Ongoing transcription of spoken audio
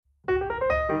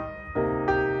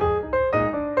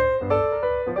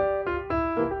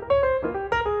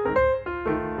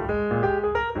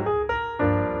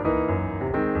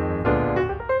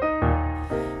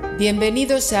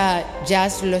Bienvenidos a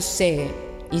Jazz Lo Sé,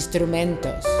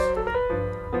 Instrumentos,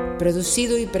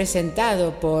 producido y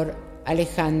presentado por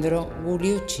Alejandro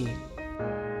Gugliucci.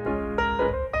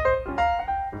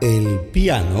 El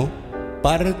piano,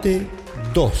 parte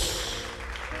 2.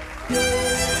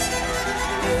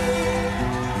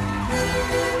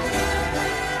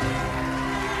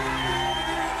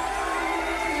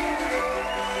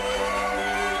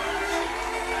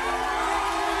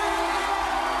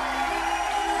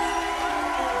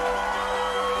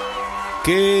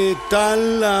 ¿Qué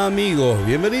tal, amigos?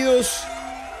 Bienvenidos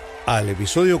al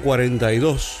episodio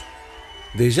 42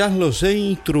 de Jazz Lo Sé,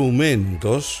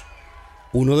 Instrumentos,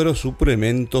 uno de los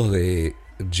suplementos de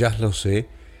Jazz Lo Sé,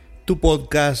 tu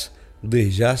podcast de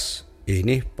jazz en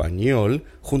español,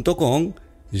 junto con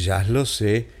Jazz Lo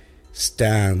Sé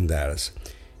Standards.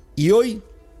 Y hoy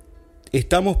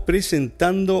estamos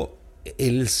presentando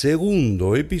el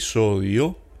segundo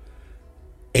episodio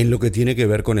en lo que tiene que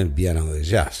ver con el piano de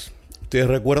jazz. Ustedes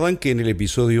recuerdan que en el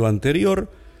episodio anterior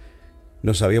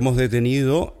nos habíamos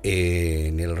detenido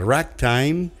en el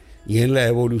ragtime y en la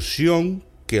evolución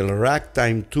que el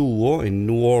ragtime tuvo en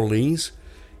New Orleans,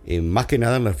 más que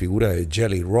nada en la figura de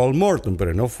Jelly Roll Morton,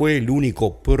 pero no fue el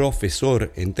único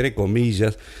profesor, entre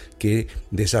comillas, que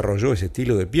desarrolló ese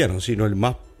estilo de piano, sino el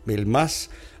más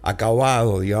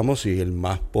acabado, digamos, y el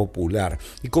más popular,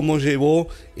 y cómo llevó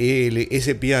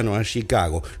ese piano a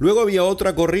Chicago. Luego había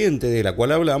otra corriente de la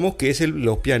cual hablamos, que es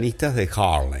los pianistas de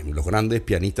Harlem, los grandes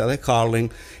pianistas de Harlem,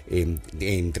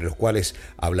 entre los cuales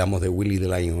hablamos de Willie the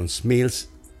Lion Smith,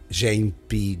 James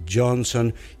P.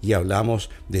 Johnson, y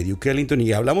hablamos de Duke Ellington,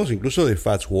 y hablamos incluso de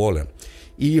Fats Waller.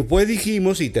 Y después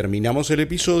dijimos, y terminamos el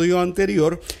episodio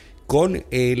anterior con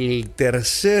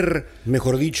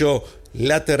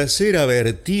la tercera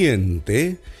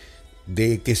vertiente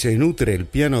de que se nutre el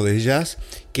piano de jazz,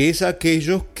 que es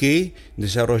aquellos que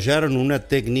desarrollaron una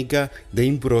técnica de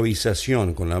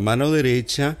improvisación con la mano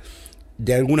derecha,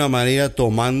 de alguna manera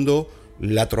tomando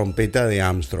la trompeta de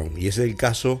Armstrong. Y ese es el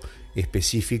caso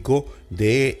específico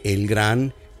de el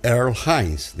gran Earl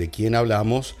Hines, de quien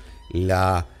hablamos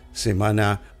la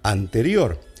semana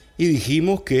anterior. Y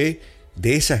dijimos que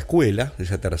de esa escuela, de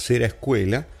esa tercera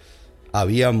escuela,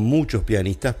 había muchos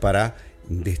pianistas para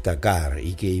destacar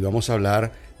y que íbamos a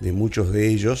hablar de muchos de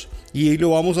ellos, y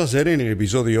lo vamos a hacer en el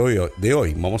episodio de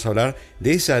hoy. Vamos a hablar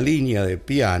de esa línea de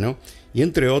piano y,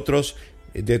 entre otros,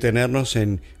 detenernos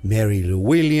en Mary Lou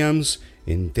Williams,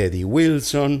 en Teddy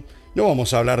Wilson. No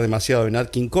vamos a hablar demasiado de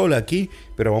Nat King Cole aquí,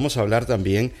 pero vamos a hablar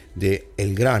también de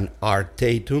el gran Art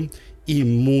Tatum y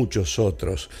muchos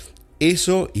otros.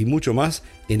 Eso y mucho más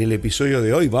en el episodio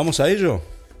de hoy. ¿Vamos a ello?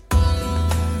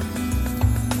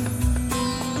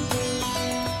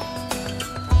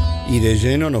 Y de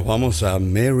lleno nos vamos a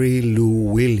Mary Lou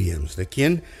Williams, de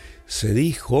quien se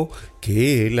dijo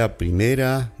que es la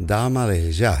primera dama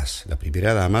del jazz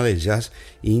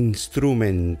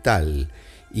instrumental,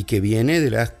 y que viene de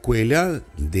la escuela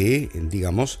de,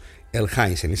 digamos, Earl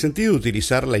Hines, en el sentido de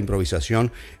utilizar la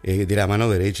improvisación de la mano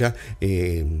derecha,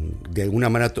 de alguna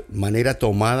manera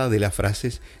tomada de las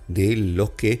frases de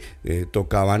los que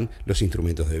tocaban los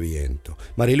instrumentos de viento.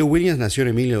 Mary Lou Williams nació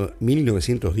en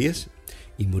 1910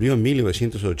 y murió en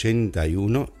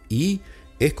 1981, y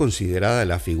es considerada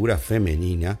la figura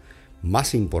femenina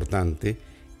más importante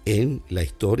en la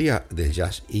historia del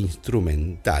jazz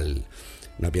instrumental.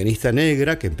 Una pianista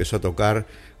negra que empezó a tocar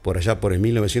por allá por el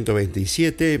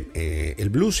 1927 el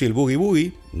blues y el boogie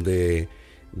boogie de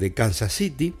Kansas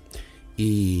City,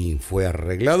 y fue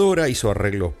arregladora, hizo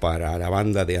arreglos para la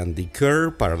banda de Andy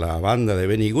Kerr, para la banda de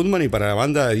Benny Goodman y para la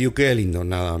banda de Duke Ellington,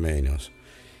 nada menos.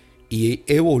 Y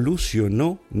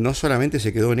evolucionó, no solamente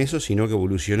se quedó en eso, sino que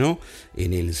evolucionó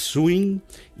en el swing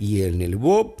y en el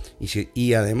bop,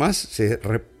 y además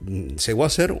llegó a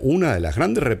ser una de las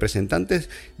grandes representantes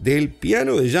del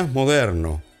piano de jazz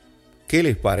moderno. ¿Qué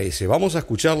les parece? Vamos a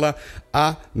escucharla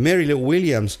a Mary Lou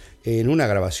Williams en una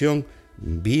grabación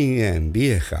bien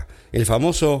vieja, el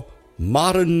famoso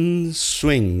Modern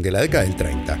Swing de la década del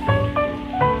 30.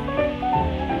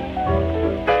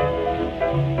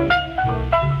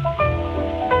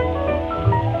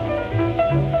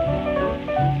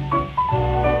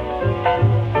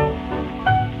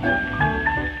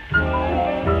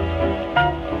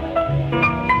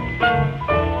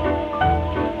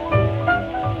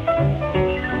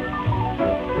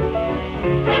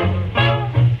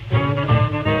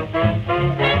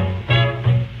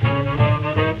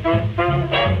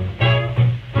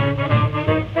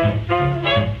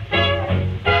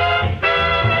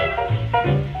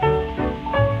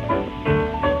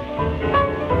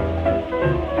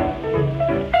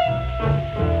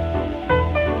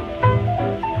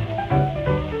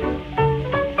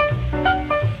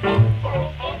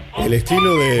 El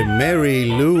estilo de Mary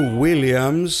Lou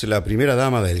Williams, la primera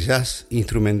dama del jazz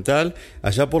instrumental,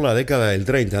 allá por la década del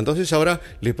 30. Entonces ahora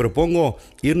les propongo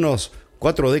irnos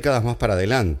 4 décadas más para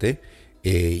adelante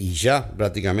y ya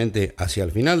prácticamente hacia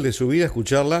el final de su vida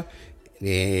escucharla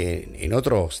en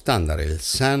otro estándar, el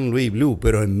St. Louis Blues,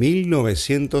 pero en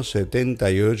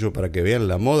 1978, para que vean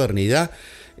la modernidad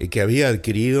que había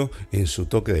adquirido en su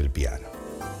toque del piano.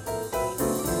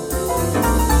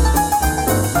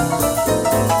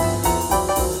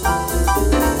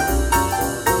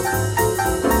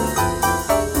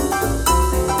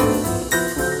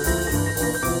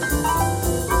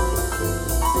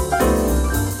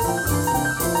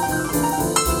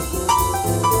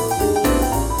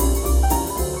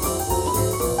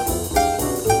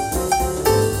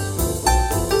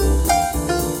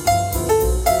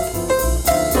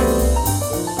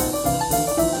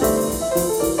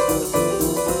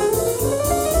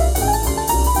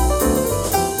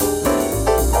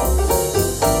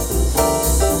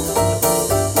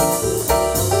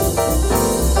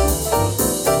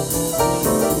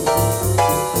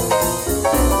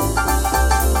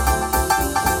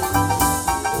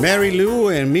 Mary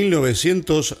Lou en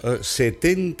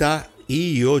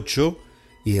 1978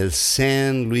 y el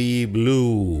St. Louis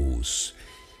Blues.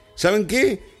 ¿Saben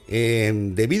qué?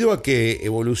 Debido a que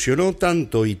evolucionó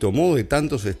tanto y tomó de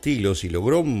tantos estilos y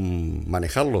logró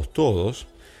manejarlos todos,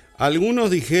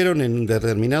 algunos dijeron en un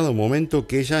determinado momento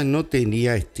que ella no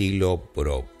tenía estilo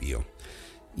propio.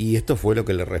 Y esto fue lo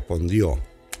que le respondió,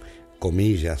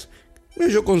 comillas.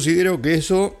 Yo considero que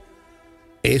eso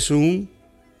es un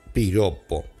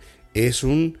piropo, es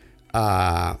un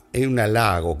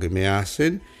halago que me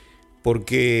hacen,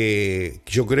 porque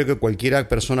yo creo que cualquier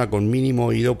persona con mínimo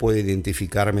oído puede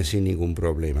identificarme sin ningún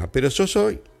problema. Pero yo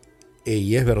soy,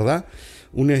 y es verdad,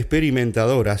 una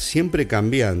experimentadora, siempre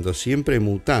cambiando, siempre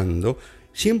mutando,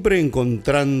 siempre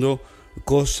encontrando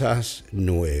cosas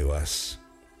nuevas.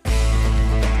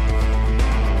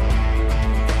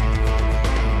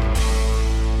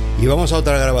 Y vamos a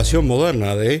otra grabación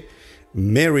moderna de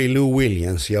Mary Lou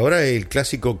Williams, y ahora el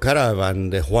clásico Caravan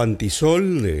de Juan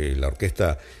Tisol, de la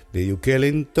orquesta de Duke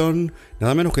Ellington,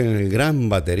 nada menos que el gran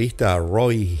baterista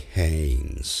Roy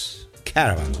Haynes.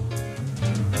 Caravan.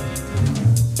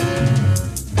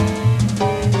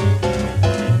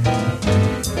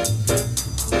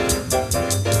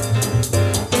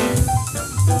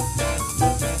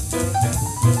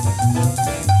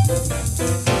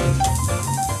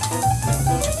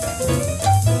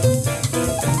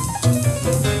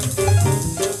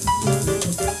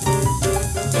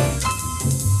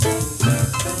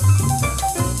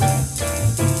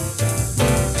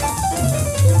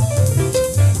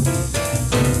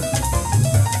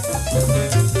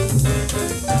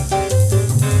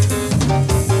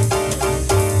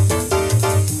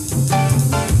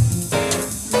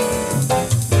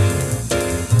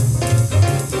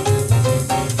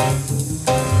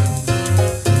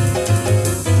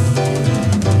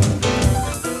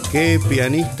 Qué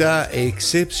pianista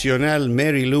excepcional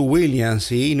Mary Lou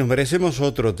Williams, y nos merecemos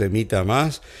otro temita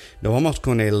más. Nos vamos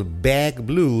con el Bag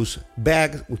Blues.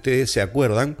 Bag, ustedes se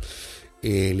acuerdan,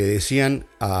 le decían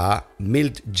a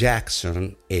Milt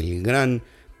Jackson, el gran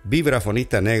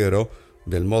vibrafonista negro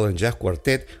del Modern Jazz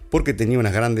Quartet, porque tenía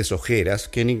unas grandes ojeras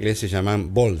que en inglés se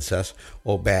llaman bolsas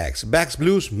o bags. Bags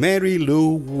Blues, Mary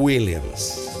Lou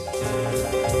Williams.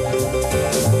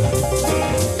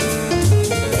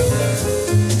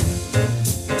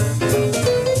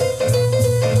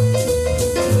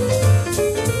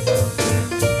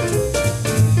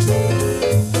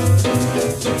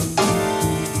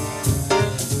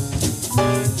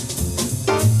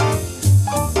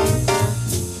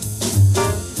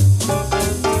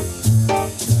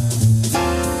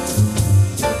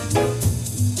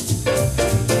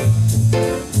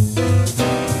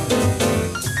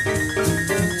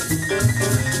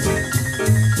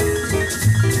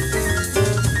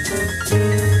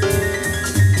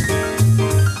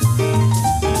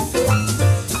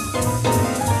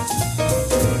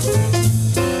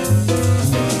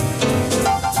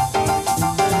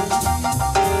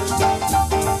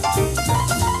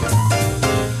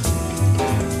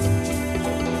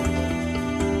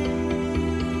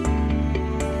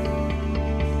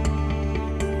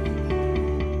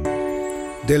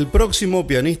 Del próximo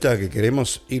pianista que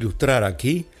queremos ilustrar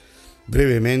aquí,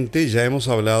 brevemente, ya hemos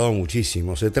hablado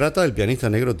muchísimo. Se trata del pianista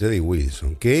negro Teddy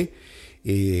Wilson, que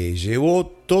llevó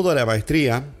toda la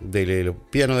maestría del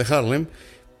piano de Harlem,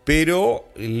 pero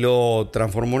lo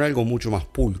transformó en algo mucho más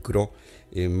pulcro,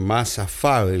 más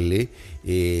afable,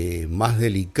 más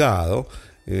delicado,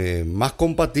 más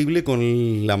compatible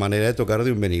con la manera de tocar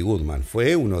de un Benny Goodman.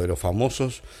 Fue uno de los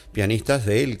famosos pianistas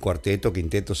del cuarteto,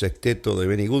 quinteto, sexteto de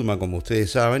Benny Goodman, como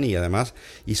ustedes saben, y además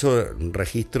hizo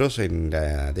registros en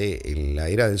la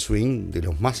era del swing de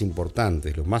los más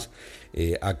importantes, los más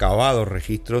acabados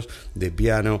registros de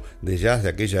piano de jazz de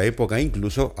aquella época,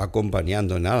 incluso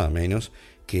acompañando nada menos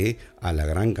que a la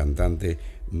gran cantante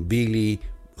Billie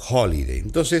Holiday.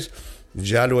 Entonces,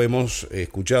 ya lo hemos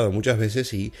escuchado muchas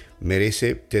veces y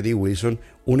merece Teddy Wilson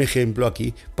un ejemplo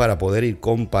aquí para poder ir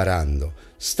comparando.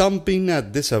 Stomping at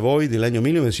the Savoy del año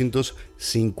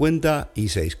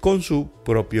 1956 con su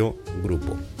propio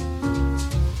grupo.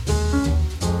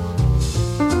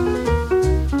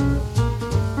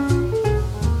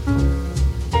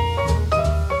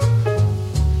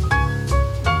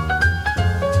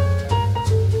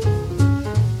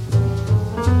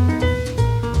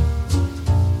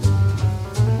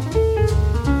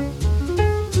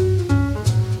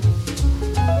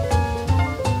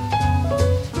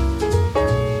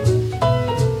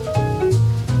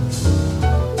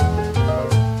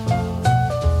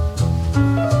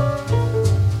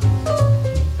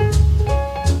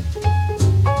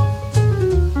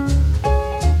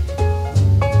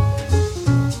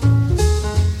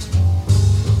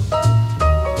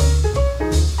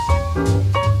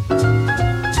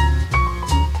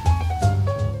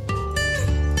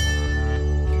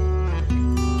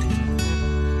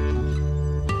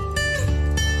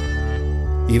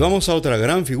 Y vamos a otra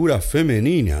gran figura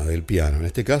femenina del piano, en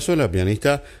este caso la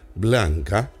pianista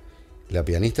blanca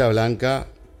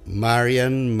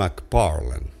Marian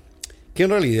McParland, que en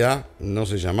realidad no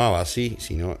se llamaba así,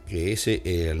 sino que ese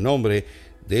era el nombre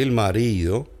del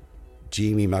marido,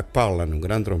 Jimmy McParland, un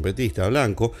gran trompetista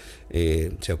blanco.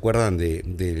 ¿Se acuerdan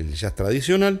del jazz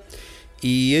tradicional?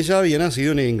 Y ella había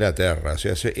nacido en Inglaterra, o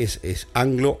sea, es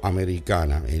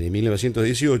angloamericana. En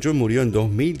 1918 murió en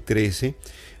 2013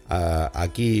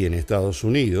 aquí en Estados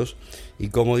Unidos, y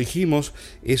como dijimos,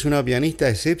 es una pianista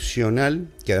excepcional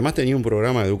que además tenía un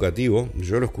programa educativo.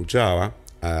 Yo lo escuchaba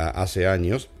hace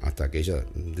años, hasta que ella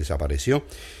desapareció.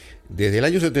 Desde el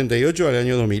año 78 al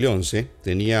año 2011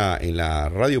 tenía en la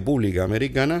radio pública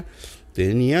americana,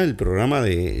 tenía el programa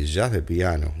de jazz de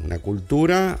piano, una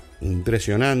cultura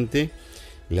impresionante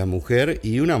la mujer,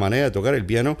 y una manera de tocar el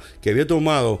piano que había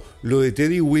tomado lo de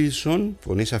Teddy Wilson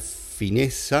con esa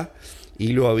fineza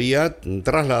y lo había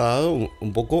trasladado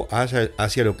un poco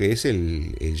hacia lo que es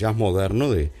el jazz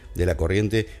moderno de la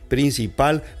corriente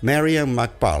principal, Marian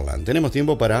McParland. Tenemos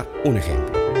tiempo para un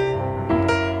ejemplo.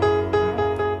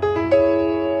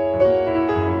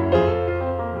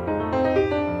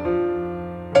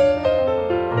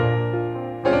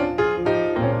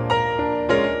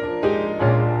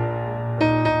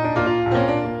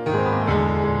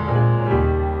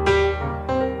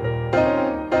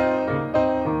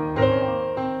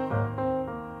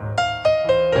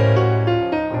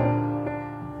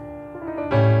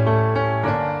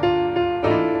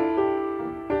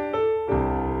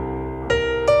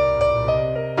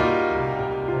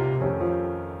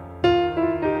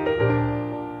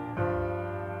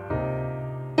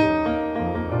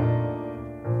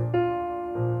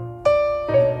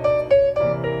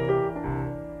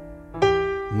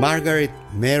 Margaret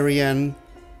Marian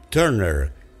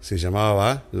Turner se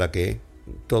llamaba, la que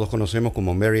todos conocemos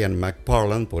como Marian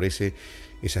McParland, por esa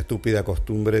estúpida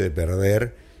costumbre de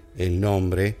perder el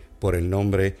nombre por el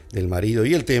nombre del marido.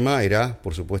 Y el tema era,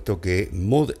 por supuesto, que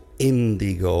Mood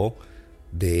Indigo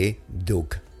de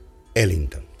Duke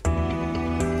Ellington.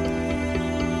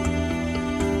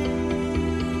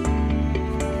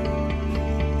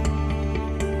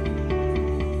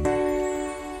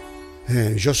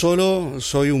 Yo solo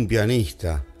soy un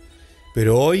pianista,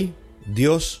 pero hoy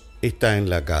Dios está en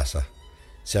la casa.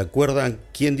 ¿Se acuerdan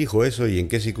quién dijo eso y en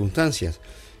qué circunstancias?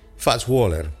 Fats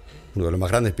Waller, uno de los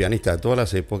más grandes pianistas de todas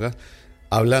las épocas,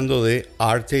 hablando de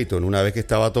Art Tatum, una vez que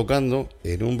estaba tocando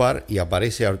en un bar y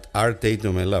aparece Art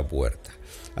Tatum en la puerta.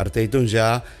 Art Tatum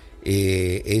ya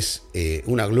es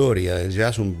una gloria del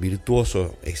jazz, un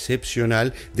virtuoso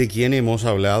excepcional de quien hemos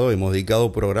hablado, hemos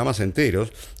dedicado programas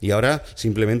enteros, y ahora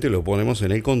simplemente lo ponemos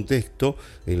en el contexto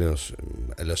de los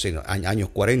años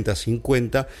 40,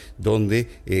 50,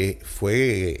 donde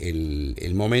fue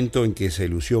el momento en que se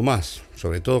lució más,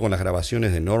 sobre todo con las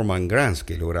grabaciones de Norman Granz,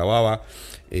 que lo grababa,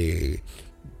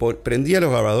 prendía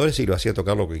los grabadores y lo hacía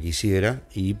tocar lo que quisiera,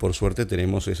 y por suerte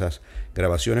tenemos esas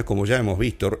grabaciones como ya hemos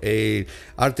visto.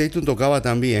 Art Tatum tocaba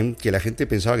también que la gente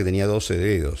pensaba que tenía 12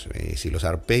 dedos, los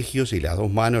arpegios y las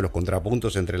dos manos, los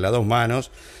contrapuntos entre las dos manos,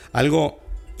 algo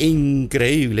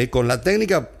increíble, con la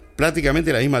técnica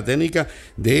prácticamente la misma técnica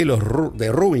de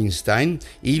de Rubinstein,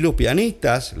 y los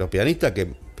pianistas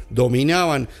que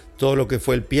dominaban todo lo que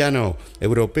fue el piano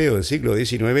europeo del siglo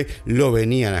XIX, lo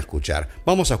venían a escuchar.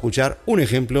 Vamos a escuchar un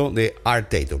ejemplo de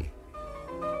Art Tatum.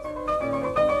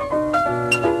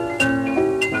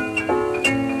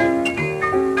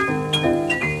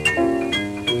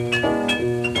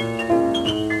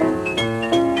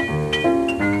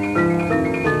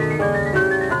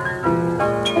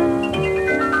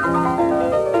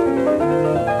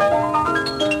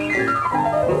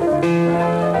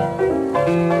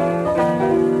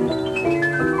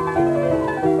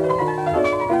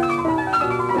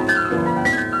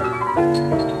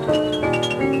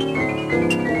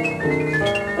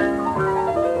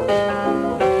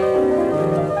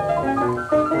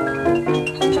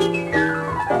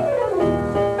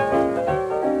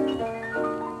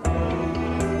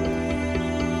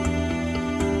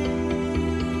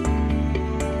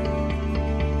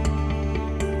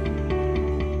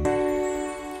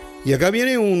 Y acá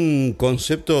viene un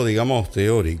concepto, digamos,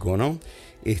 teórico, ¿no?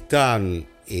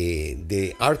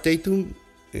 De Art Tatum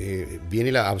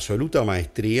viene la absoluta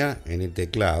maestría en el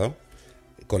teclado,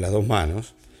 con las dos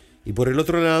manos. Y por el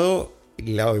otro lado,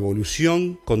 la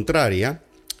evolución contraria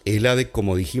es la de,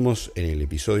 como dijimos en el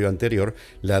episodio anterior,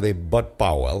 la de Bud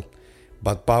Powell.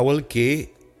 Bud Powell,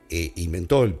 que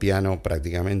inventó el piano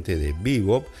prácticamente de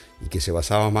bebop y que se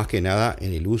basaba más que nada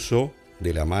en el uso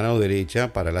de la mano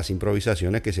derecha para las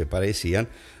improvisaciones que se parecían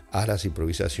a las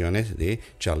improvisaciones de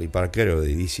Charlie Parker o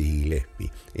de Dizzy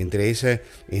Gillespie.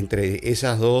 Entre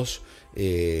esas dos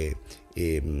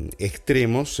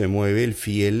extremos se mueve el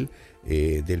fiel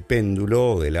del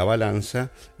péndulo o de la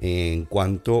balanza en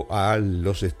cuanto a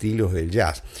los estilos del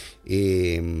jazz.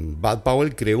 Bud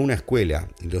Powell creó una escuela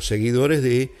y los seguidores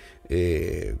de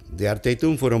Art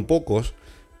Tatum fueron pocos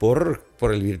por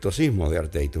el virtuosismo de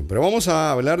Art Tatum. Pero vamos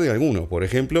a hablar de algunos. Por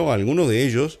ejemplo, algunos de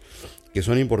ellos que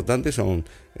son importantes son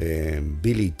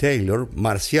Billy Taylor,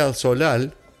 Marcial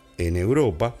Solal en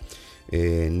Europa.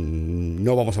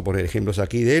 No vamos a poner ejemplos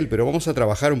aquí de él, pero vamos a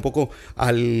trabajar un poco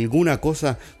alguna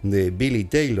cosa de Billy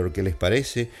Taylor, ¿qué les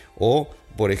parece? O,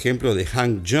 por ejemplo, de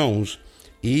Hank Jones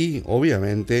y,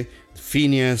 obviamente,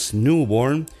 Phineas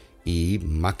Newborn y,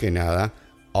 más que nada,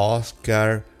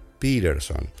 Oscar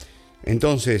Peterson.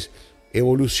 Entonces,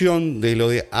 evolución de lo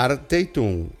de Art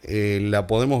Tatum la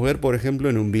podemos ver, por ejemplo,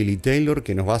 en un Billy Taylor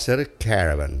que nos va a hacer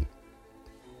Caravan.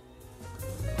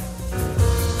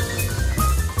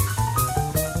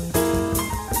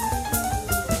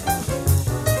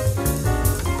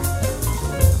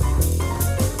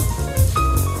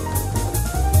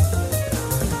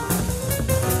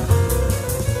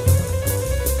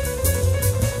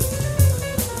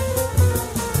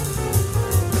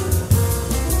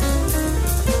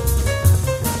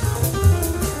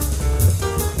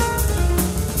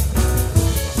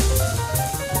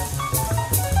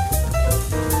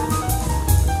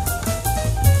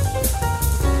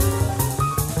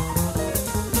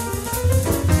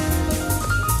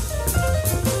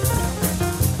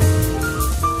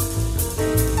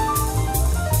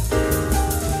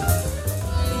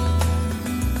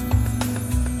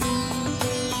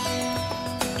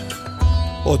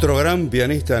 Otro gran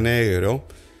pianista negro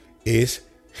es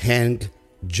Hank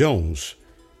Jones,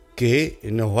 que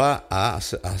nos va a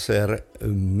hacer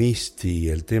Misty,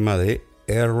 el tema de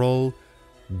Errol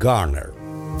Garner.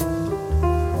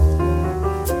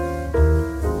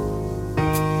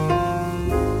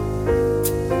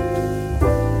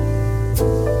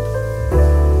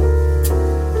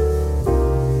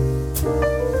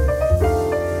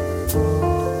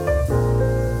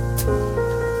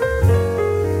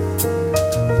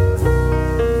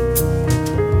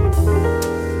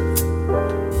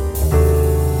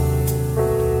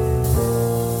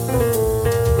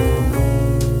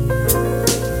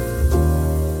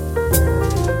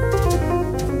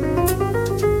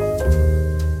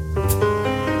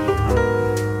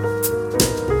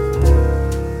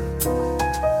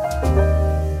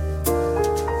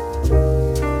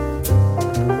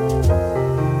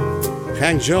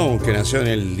 Hank Jones, que nació en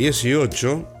el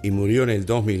 18 y murió en el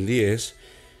 2010,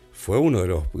 fue uno de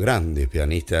los grandes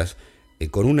pianistas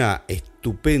con una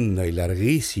estupenda y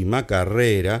larguísima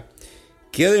carrera,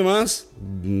 que además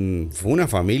fue una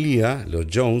familia, los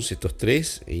Jones, estos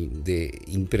tres, de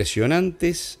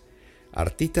impresionantes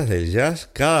artistas del jazz,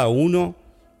 cada uno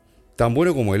tan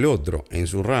bueno como el otro en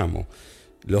su ramo.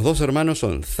 Los dos hermanos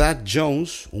son Thad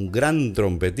Jones, un gran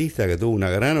trompetista que tuvo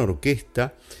una gran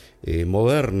orquesta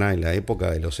moderna en la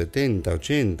época de los 70,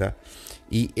 80,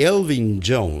 y Elvin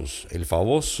Jones, el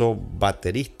famoso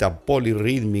baterista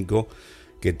polirrítmico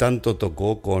que tanto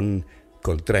tocó con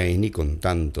Coltrane y con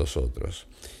tantos otros.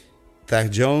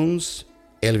 Thad Jones,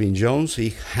 Elvin Jones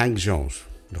y Hank Jones,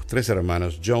 los tres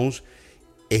hermanos Jones,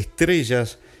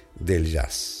 estrellas del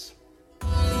jazz.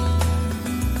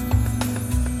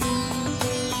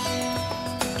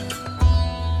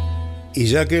 Y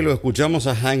ya que lo escuchamos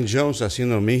a Hank Jones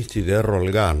haciendo Misty de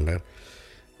Errol Garner,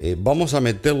 vamos a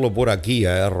meterlo por aquí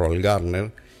a Errol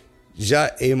Garner.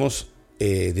 Ya hemos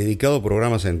dedicado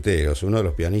programas enteros, uno de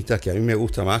los pianistas que a mí me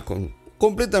gusta más,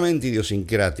 completamente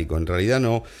idiosincrático, en realidad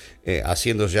no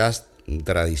haciendo jazz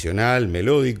tradicional,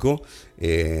 melódico,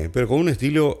 pero con un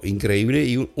estilo increíble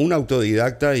y un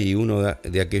autodidacta y uno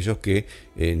de aquellos que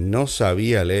no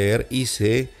sabía leer y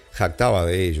se jactaba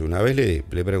de ello. Una vez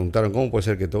le preguntaron cómo puede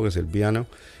ser que toques el piano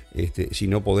si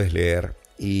no podés leer,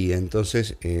 y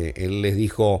entonces él les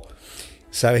dijo: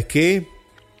 ¿sabes qué?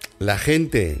 La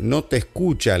gente no te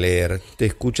escucha leer, te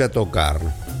escucha tocar.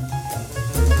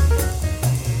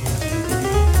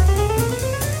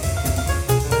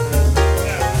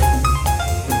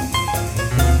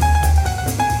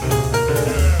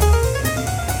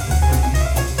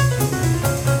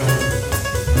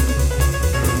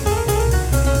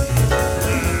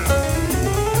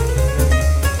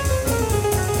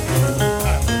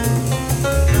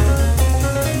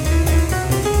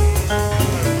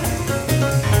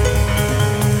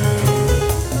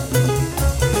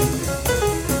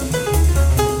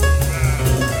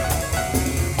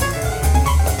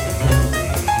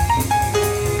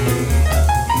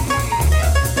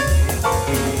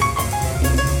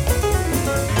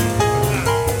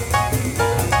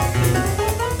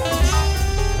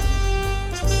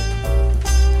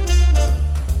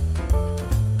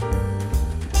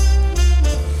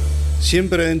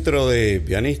 Siempre dentro de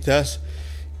pianistas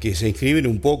que se inscriben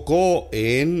un poco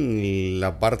en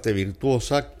la parte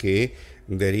virtuosa que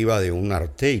deriva de un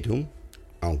Art Tatum,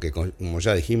 aunque como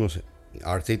ya dijimos,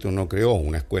 Art Tatum no creó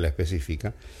una escuela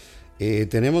específica.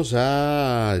 Tenemos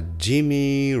a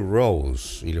Jimmy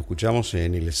Rose y lo escuchamos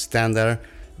en el estándar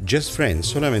Just Friends,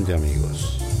 solamente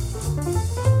amigos.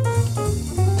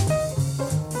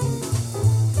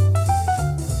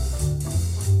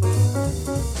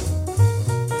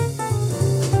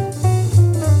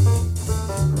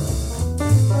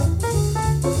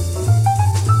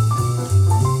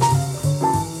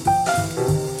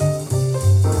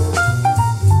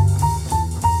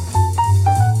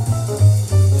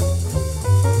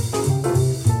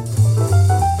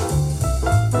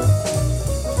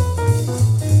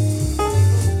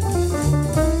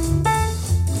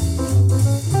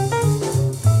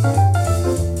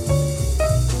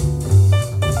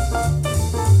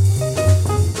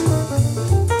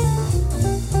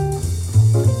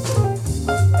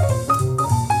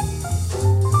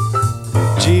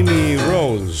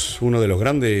 Uno de los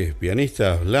grandes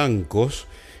pianistas blancos,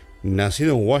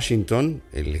 nacido en Washington,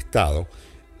 el estado,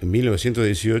 en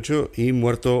 1918 y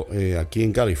muerto aquí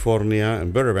en California,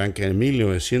 en Burbank, en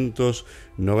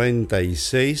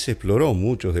 1996. Exploró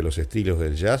muchos de los estilos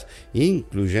del jazz,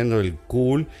 incluyendo el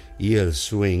cool y el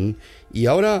swing. Y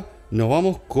ahora nos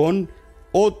vamos con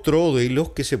otro de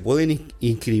los que se pueden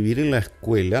inscribir en la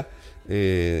escuela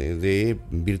de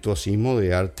virtuosismo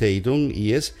de Art Tatum,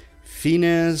 y es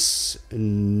Phineas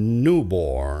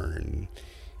Newborn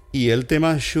y el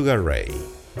tema Sugar Ray.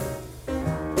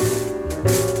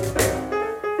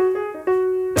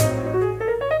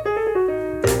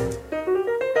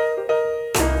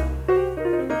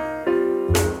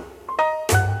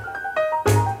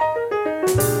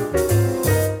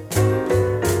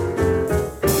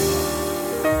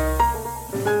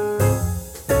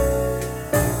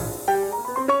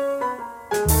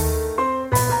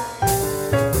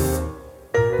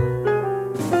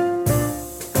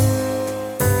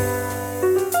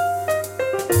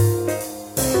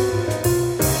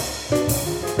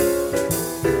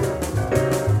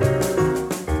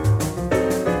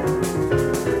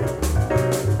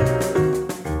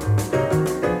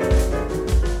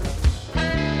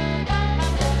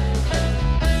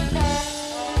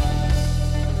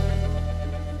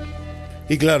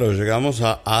 Y claro, llegamos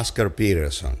a Oscar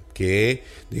Peterson, que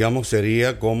digamos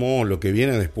sería como lo que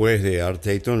viene después de Art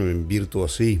Tatum en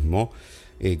virtuosismo,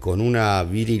 con una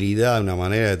virilidad, una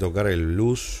manera de tocar el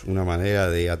blues, una manera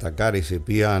de atacar ese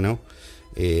piano,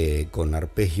 con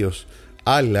arpegios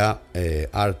a la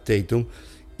Art Tatum.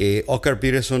 Oscar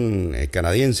Peterson,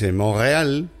 canadiense de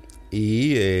Montreal,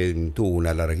 y tuvo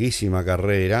una larguísima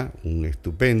carrera, un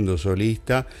estupendo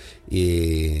solista,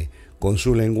 con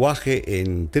su lenguaje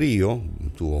en trío.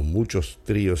 Tuvo muchos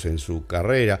tríos en su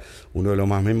carrera. Uno de los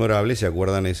más memorables, ¿se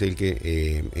acuerdan? Es el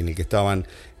que en el que estaban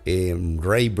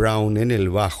Ray Brown en el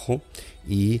bajo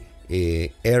y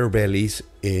Air Bellies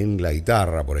en la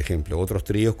guitarra, por ejemplo. Otros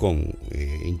tríos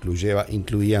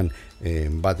incluían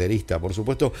baterista, por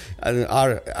supuesto.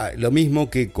 Lo mismo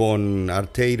que con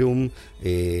Artatum,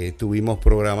 tuvimos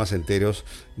programas enteros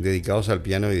dedicados al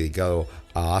piano y dedicado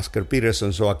a Oscar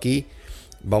Peterson. Aquí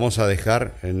vamos a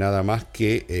dejar nada más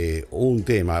que un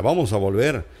tema. Vamos a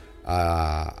volver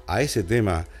a ese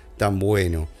tema tan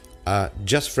bueno, a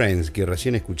Just Friends, que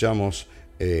recién escuchamos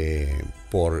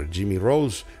por Jimmy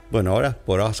Rose. Bueno, ahora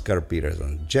por Oscar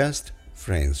Peterson. Just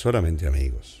Friends, solamente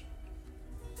amigos.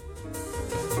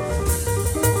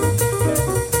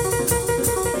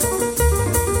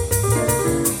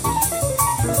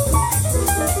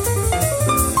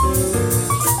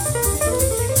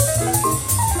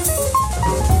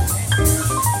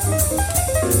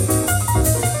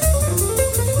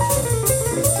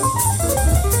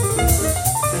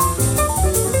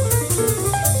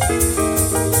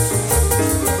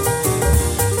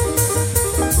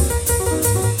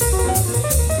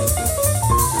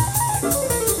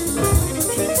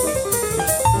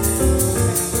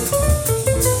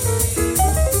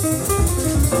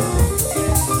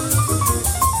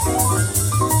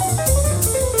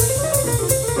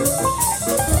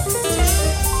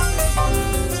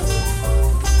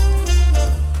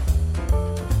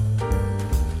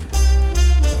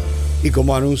 Y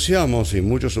como anunciamos, y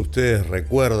muchos de ustedes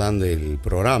recuerdan del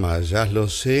programa Jazz Lo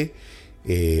Sé,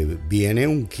 viene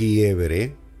un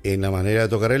quiebre en la manera de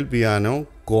tocar el piano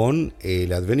con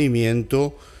el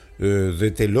advenimiento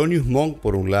de Thelonious Monk,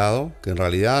 por un lado, que en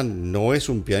realidad no es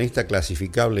un pianista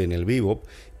clasificable en el bebop,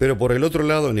 pero por el otro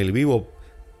lado, en el bebop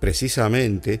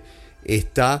precisamente,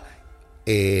 está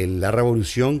la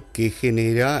revolución que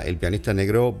genera el pianista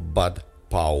negro Bud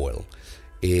Powell.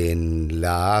 En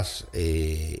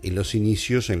los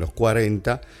inicios, en los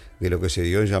 40, de lo que se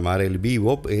dio a llamar el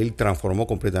bebop, él transformó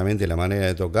completamente la manera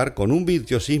de tocar con un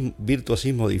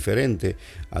virtuosismo diferente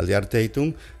al de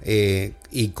Artatum,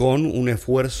 y con un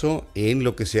esfuerzo en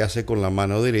lo que se hace con la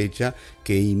mano derecha,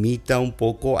 que imita un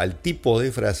poco al tipo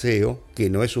de fraseo,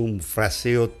 que no es un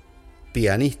fraseo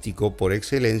pianístico por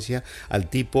excelencia, al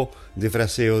tipo de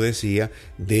fraseo, decía,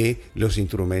 de los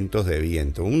instrumentos de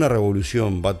viento. Una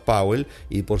revolución Bud Powell,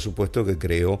 y por supuesto que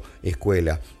creó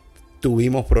escuela.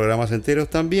 Tuvimos programas enteros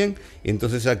también,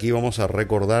 entonces aquí vamos a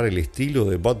recordar el estilo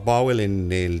de Bud Powell en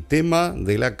el tema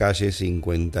de la calle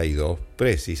 52,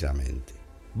 precisamente.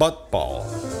 Bud Powell.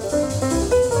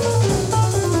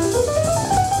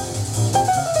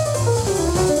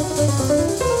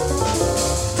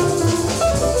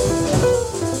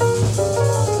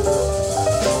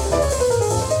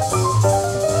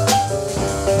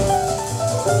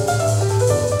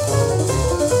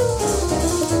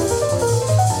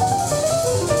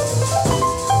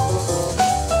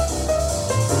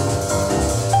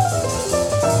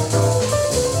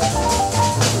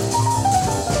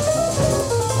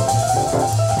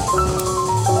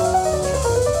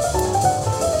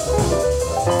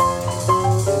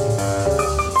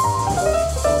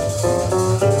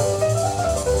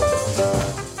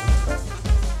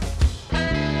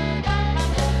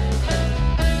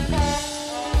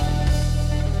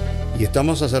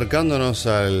 Estamos acercándonos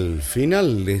al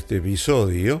final de este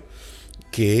episodio,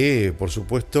 que por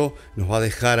supuesto nos va a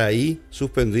dejar ahí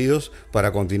suspendidos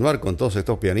para continuar con todos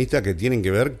estos pianistas que tienen que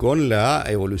ver con la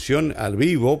evolución al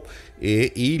bebop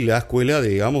y la escuela,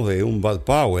 digamos, de un Bud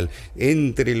Powell.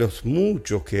 Entre los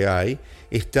muchos que hay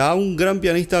está un gran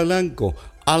pianista blanco,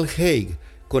 Al Haig,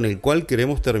 con el cual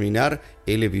queremos terminar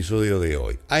el episodio de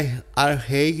hoy. Al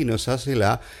Haig nos hace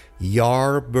la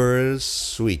Yardbird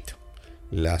Suite.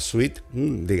 La suite,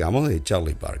 digamos, de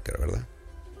Charlie Parker, ¿verdad?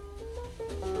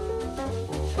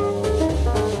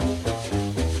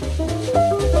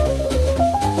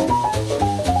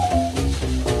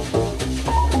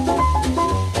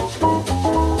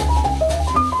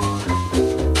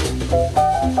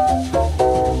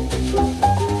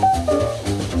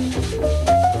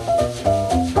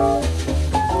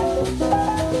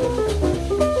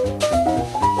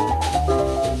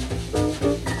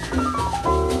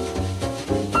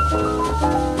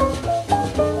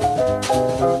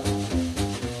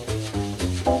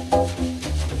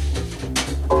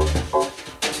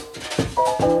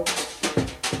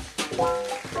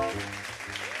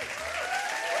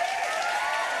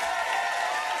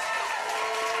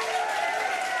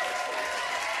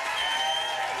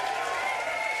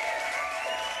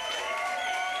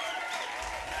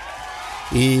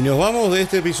 Y nos vamos de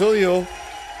este episodio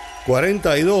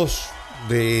 42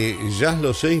 de Jazz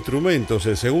Lo Sé Instrumentos,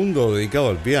 el segundo dedicado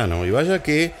al piano. Y vaya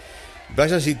que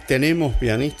Vaya si tenemos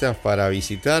pianistas para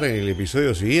visitar en el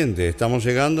episodio siguiente. Estamos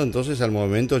llegando entonces al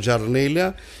momento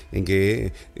Yarnela, en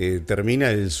que termina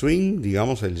el swing,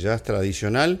 digamos el jazz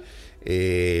tradicional,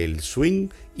 el swing,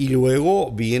 y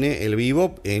luego viene el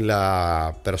bebop en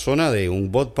la persona de un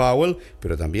Bud Powell,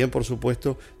 pero también por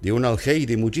supuesto de un Al Hay,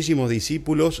 de muchísimos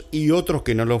discípulos y otros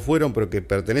que no lo fueron, pero que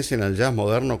pertenecen al jazz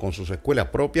moderno con sus escuelas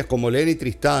propias, como Lenny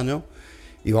Tristano.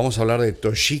 Y vamos a hablar de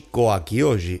Toshiko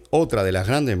Akioji, otra de las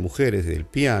grandes mujeres del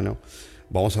piano.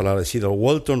 Vamos a hablar de Cedar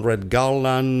Walton, Red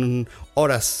Garland,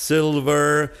 Horace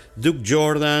Silver, Duke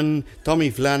Jordan, Tommy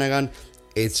Flanagan,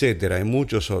 etcétera, y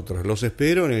muchos otros. Los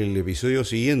espero en el episodio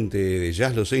siguiente de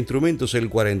Jazz Los Instrumentos, el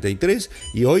 43,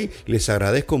 y hoy les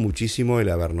agradezco muchísimo el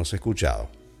habernos escuchado.